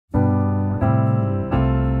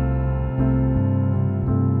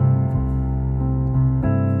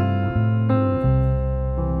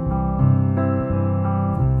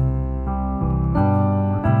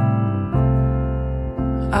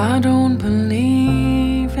don't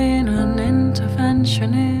believe in an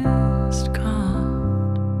interventionist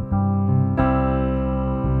God,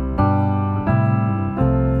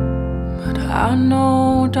 but I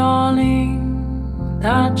know, darling,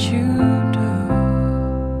 that you do.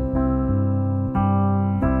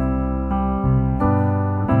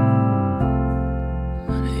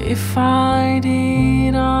 But if I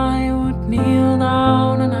did, I would kneel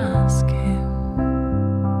down and ask him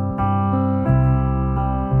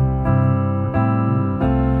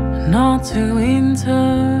not to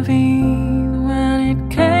intervene when it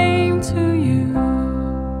came to you,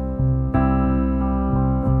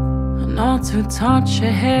 not to touch a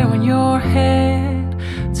hair on your head,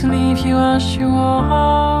 to leave you as you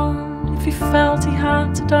are. If he felt he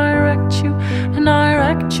had to direct you and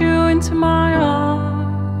direct you into my arms,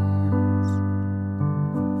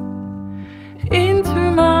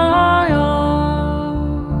 into my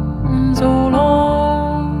arms, oh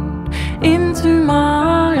Lord, into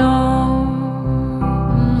my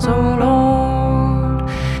arms, oh Lord,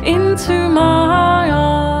 into my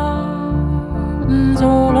arms,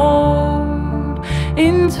 oh Lord,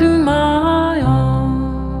 into my arms.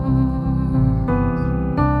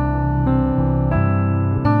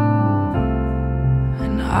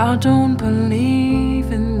 And I don't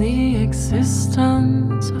believe in the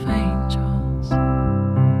existence of angels,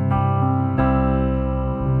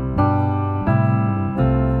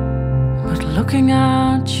 but looking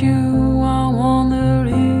at you, I wonder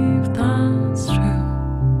if that's true.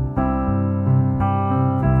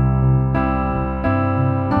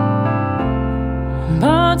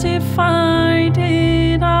 But if I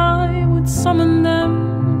did, I would summon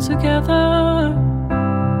them together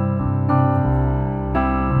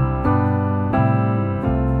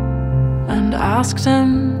and ask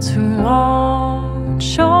them to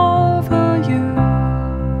watch over you,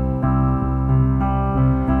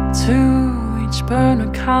 to each burn a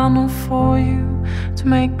candle for you, to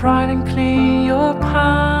make bright and clear your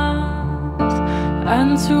path,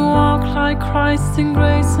 and to walk like Christ in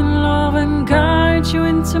grace and love and guide you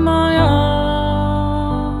into my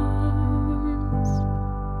arms,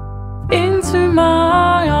 into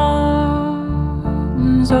my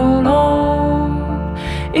arms, oh Lord,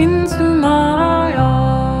 into my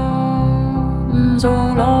arms,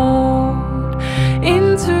 oh Lord,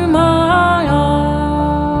 into my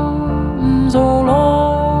arms, oh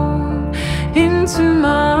Lord, into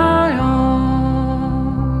my arms.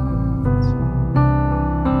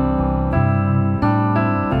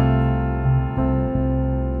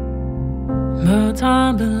 But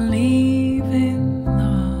I believe in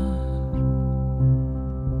love,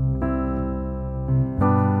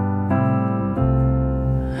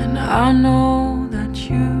 and I know that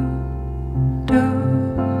you do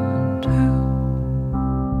too.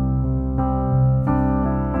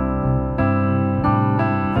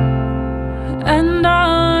 And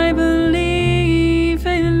I believe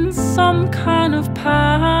in some kind of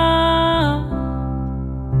path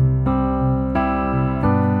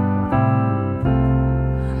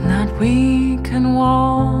that we can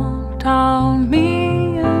walk down,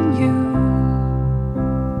 me and you.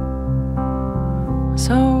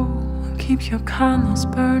 So keep your candles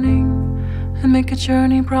burning and make a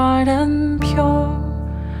journey bright and pure,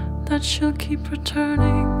 that she'll keep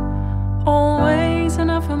returning always and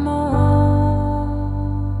evermore.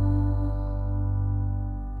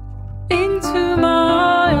 Into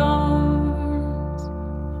my arms,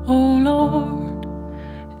 oh Lord,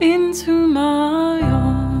 into my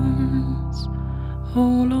arms,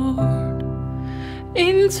 oh Lord,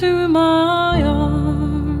 into my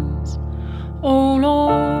arms, oh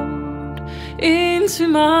Lord, into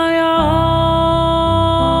my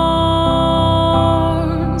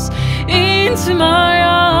arms, into my